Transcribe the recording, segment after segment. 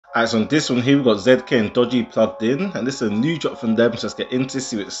Alright, so on this one here we got ZK and Dodgy plugged in, and this is a new drop from them, so let's get into this,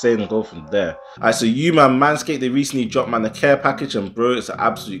 see what it's saying and go from there. Alright, so you man, Manscaped, they recently dropped man a care package, and bro, it's an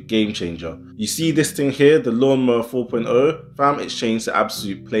absolute game changer. You see this thing here, the Lawnmower 4.0, fam, it's changed the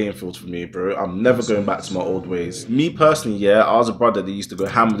absolute playing field for me, bro. I'm never going back to my old ways. Me personally, yeah, I was a brother that used to go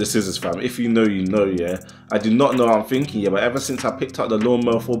ham with the scissors, fam. If you know, you know, yeah. I do not know what I'm thinking, yeah, but ever since I picked up the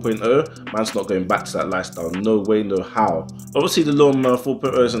Lawnmower 4.0, man's not going back to that lifestyle. No way, no how. Obviously, the Lawnmower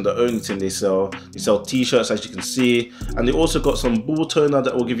 4.0 isn't the only thing they sell. They sell t-shirts, as you can see, and they also got some ball toner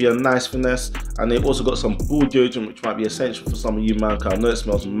that will give you a nice finesse, and they also got some ball deodorant, which might be essential for some of you, man, because I know it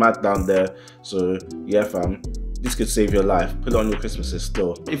smells mad down there. So yeah, fam, this could save your life. Put it on your Christmases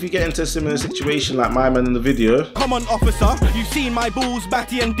still. If you get into a similar situation like my man in the video, come on officer, you've seen my balls,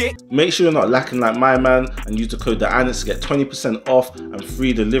 batty and dick. Make sure you're not lacking like my man and use the code the Annex to get 20% off and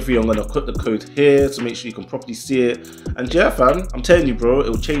free delivery. I'm gonna put the code here to make sure you can properly see it. And yeah, fam, I'm telling you, bro, it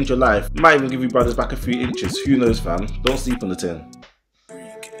will change your life. Might even give you brothers back a few inches. Who knows, fam? Don't sleep on the tin.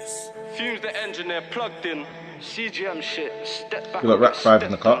 Fumes the engineer plugged in. CGM shit, step back. We got Rack 5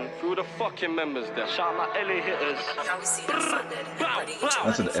 in the car. Through the fucking members there. Shout out my LA hitters.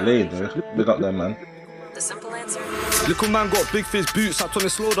 That's in LA though. Big up there, man. The simple answer. Little man got big fizz boots, up on the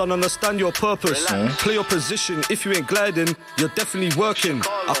slow down, understand your purpose. Play your position, if you ain't gliding, you're definitely working.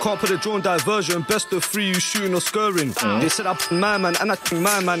 I can't put a drone diversion, best of three, you shooting or scurrying. They said I my man, and I think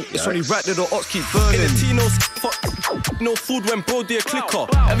my man, it's only right that the ops keep burning. No food when bro dear clicker.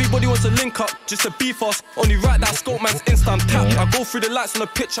 Everybody wants to link up, just to beef us. Only right that scope man's instant tap. I go through the lights on the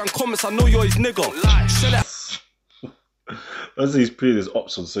pitch and comments, I know you're his nigga. What's these previous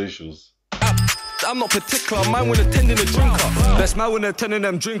ops on socials? I'm not particular, mine when attending a drink up. Best man when attending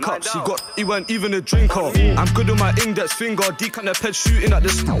them drink ups. He weren't even a drinker. I'm good on my index finger, D kind of ped shooting at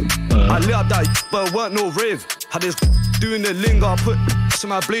this. I lit up that, but it weren't no rave. Had this doing the linger, I put to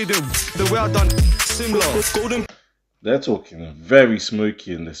my blade in the way I done similar. Golden. They're talking very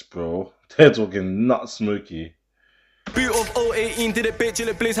smoky in this, bro. They're talking not smoky. Boot of 018 did it bait till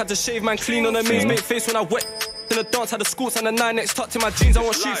it blaze, had to shave man clean on a maze mate face when I wet. In the dance, had the scoots and the 9X tucked in my jeans. I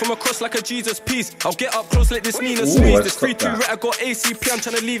want shoot from across like a Jesus piece. I'll get up close, let this Nina squeeze. This 3-2 ret, I got ACP, I'm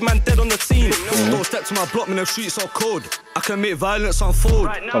trying to leave man dead on the scene. Don't step to my block, man, the streets are cold. I can make violence unfold.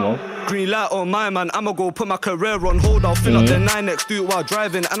 Come on. Green light on my man, I'ma go put my career on hold. I'll fill up the 9X, do it while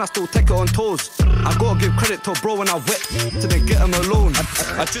driving, and I still take it on toes. I gotta give credit to bro when I wet, to then get him alone.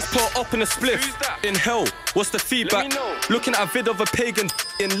 I just put up in a spliff, in hell, what's the feedback? Looking at a vid of a pagan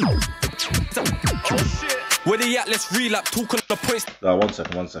in where they at, let's relap, talking the points.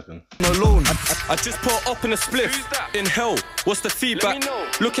 One second. Alone. I just put up in a spliff, in hell, what's the feedback?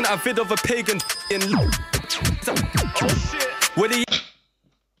 Looking at a vid of a pagan in where they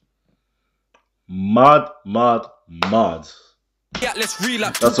Mad. Yeah, let's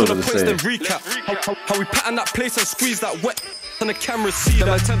relap, That's talk what on the it's points, saying. then recap. How we pattern that place and squeeze that wet. And the camera see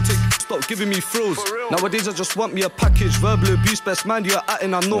that. Attempt to stop giving me thrills. Nowadays I just want me a package. Verbal abuse, best man you're at,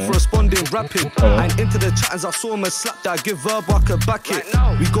 and I'm known for responding rapid. I ain't into the chattings, I saw him a slap that I give verbal, I could back it.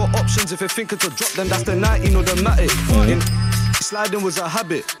 We got options, if you're thinking to drop them, that's the 19 or the Matic. Sliding was a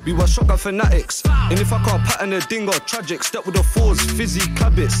habit, we were shotgun fanatics. And if I can't pattern a dingo, tragic, step with the fours, fizzy,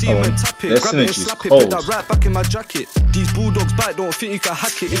 cab it, see him and tap it, grab it and slap it, put that right back in my jacket. These bulldogs bite, don't think you can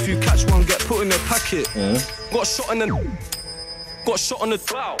hack it. If you catch one, get put in a packet. Got shot on the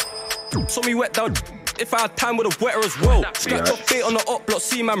saw me wet down. If I had time with a wetter as well. Scratch off bait on the up block,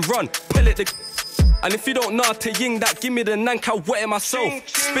 see man run, pellet the. And if you don't know how to ying that, give me the nank, I'll wet it myself.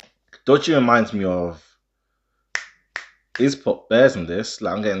 Dodgy reminds me of Ispot Bears in this.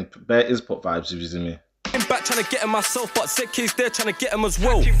 Like I'm getting bare Ispot vibes if you see me. Back trying to get him myself, but ZK's there trying to get him as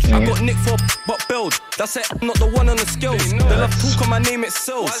well. I got nick for but build. That's it, I'm not the one on the scales. The love talk on my name, it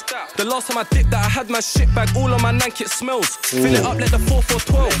sells. The last time I dipped that I had my shit bag, all on my nank it smells. Fill it up, let the 4 for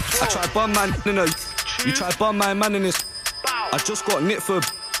 12. I tried bum man in a, you tried bum my man in this. I just got nick for,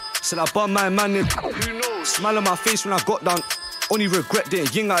 said I bum my man in. Smile on my face when I got down. Only regret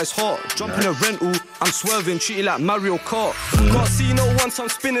that ying at his heart. Jumping a rental, I'm swerving, treated like Mario Kart. Can't see no one, so I'm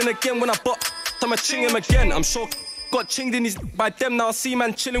spinning again when I butt. I'ma ching him again, I'm sure got chinged in his by them, now I see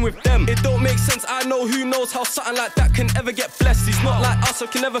man chilling with them. It don't make sense, I know who knows how something like that can ever get blessed. He's not like us, so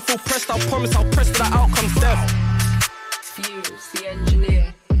can never feel pressed. I'll promise I'll press till the outcome's death. Fuse, the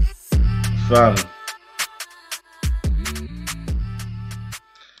engineer. Fam.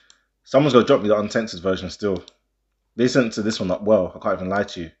 Someone's got to drop me the uncensored version still. They censored this one up well, I can't even lie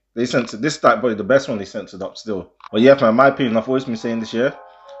to you. They censored this, like, probably the best one they censored up still. But yeah, man, in my opinion, I've always been saying this year,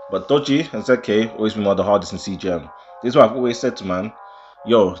 but Dodgy and ZK always been one of the hardest in CGM. This is what I've always said to man,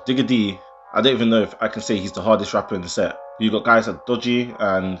 yo, Digga D, I don't even know if I can say he's the hardest rapper in the set. You got guys like Dodgy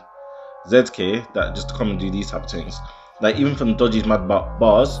and ZK that just come and do these type of things. Like, even from Dodgy's mad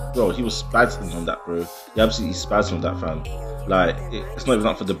bars, bro, he was spazzing on that, bro. He absolutely spazzing on that, fam. Like, it's not even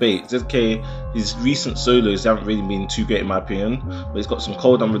up for debate. ZK, his recent solos haven't really been too great in my opinion, but he's got some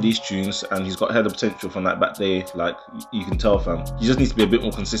cold unreleased tunes and he's got hella potential from that back day. Like, you can tell, fam. He just needs to be a bit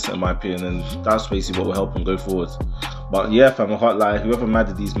more consistent in my opinion, and that's basically what will help him go forward. But yeah, fam, I can't lie, whoever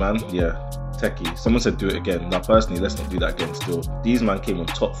madded these, man, yeah, techie. Someone said do it again. Now personally, let's not do that again still. These man came on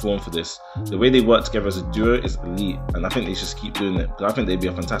top form for this. The way they work together as a duo is elite, and I think they should just keep doing it, because I think they'd be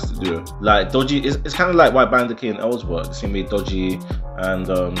a fantastic duo. Like, Dodgy, it's kind of like why Banda K and L's work, the same way Dodgy and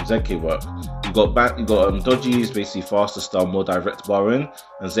ZK work. You got Dodgy's basically faster style, more direct barring,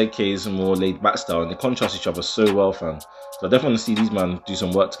 and ZK's more laid back style, and they contrast each other so well, fam. So I definitely want to see these man do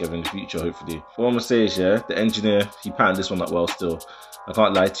some work together in the future, hopefully. What I'm gonna say is, yeah, the engineer, he patterned this one up well still. I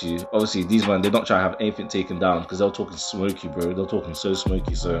can't lie to you. Obviously, these man, they're not trying to have anything taken down, because they're talking smoky, bro. They're talking so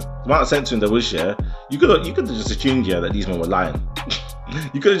smoky. So the amount of censoring there was, yeah, you could have just assumed, yeah, that these men were lying.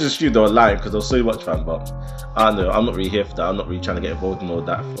 You could have just assumed they were lying because there was so much, fam. But I don't know. I'm not really here for that. I'm not really trying to get involved in all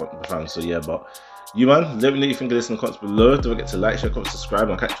that, fam. So yeah, but you, man, let me know what you think of this in the comments below. Don't forget to like, share, comment, subscribe,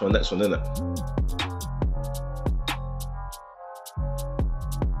 and I'll catch you on the next one, innit?